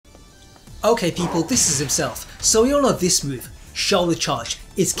Okay people, this is himself. So we all know this move, shoulder charge.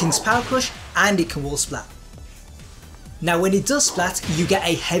 It's King's power crush and it can wall splat. Now when it does splat, you get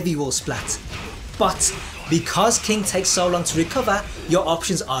a heavy wall splat. But because King takes so long to recover, your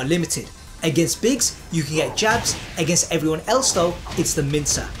options are limited. Against bigs, you can get jabs. Against everyone else though, it's the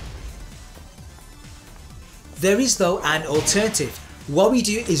mincer. There is though an alternative. What we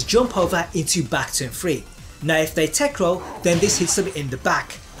do is jump over into back turn 3. Now if they tech roll, then this hits them in the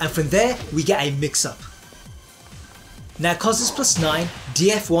back, and from there we get a mix up. Now cause it's +9,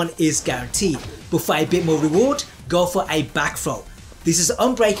 DF1 is guaranteed, but for a bit more reward, go for a back throw. This is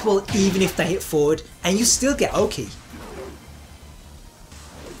unbreakable even if they hit forward and you still get Oki.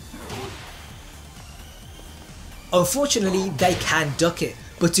 Unfortunately they can duck it,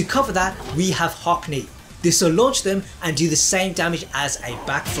 but to cover that we have hop knee. This will launch them and do the same damage as a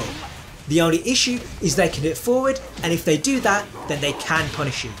back throw. The only issue is they can hit forward, and if they do that then they can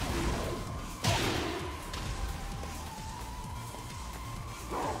punish you.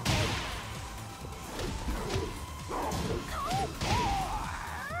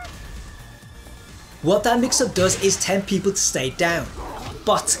 What that mix up does is tempt people to stay down,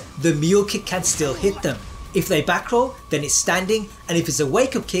 but the mule kick can still hit them. If they back roll, then it's standing, and if it's a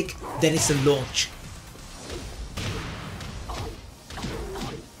wake up kick, then it's a launch.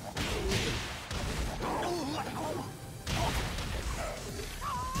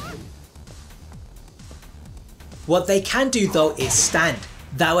 What they can do though is stand,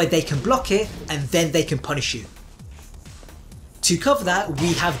 that way they can block it and then they can punish you. To cover that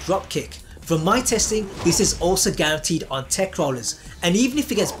we have drop kick. From my testing, this is also guaranteed on tech rollers, and even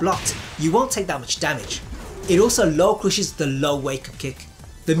if it gets blocked, you won't take that much damage. It also low crushes the low wake up kick.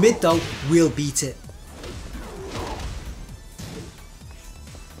 The mid though will beat it.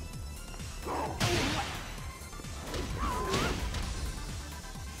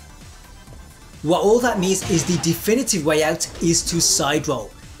 What all that means is the definitive way out is to side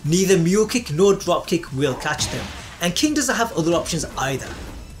roll. Neither mule kick nor drop kick will catch them, and King doesn't have other options either.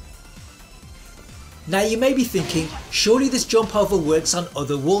 Now you may be thinking, surely this jump over works on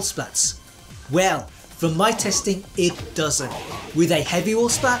other wall splats. Well, from my testing it doesn't. With a heavy wall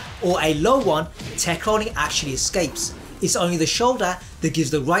splat or a low one, tech rolling actually escapes. It's only the shoulder that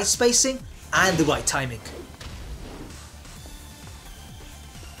gives the right spacing and the right timing.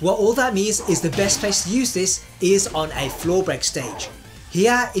 What all that means is the best place to use this is on a floor break stage.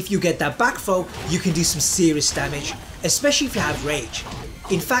 Here, if you get that back throw, you can do some serious damage, especially if you have rage.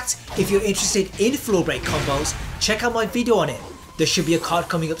 In fact, if you're interested in floor break combos, check out my video on it. There should be a card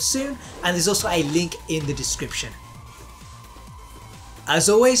coming up soon, and there's also a link in the description. As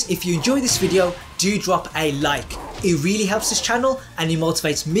always, if you enjoyed this video, do drop a like. It really helps this channel and it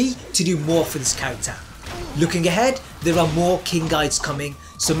motivates me to do more for this character. Looking ahead, there are more King guides coming,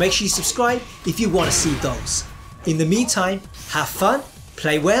 so make sure you subscribe if you want to see those. In the meantime, have fun,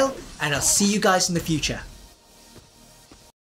 play well, and I'll see you guys in the future.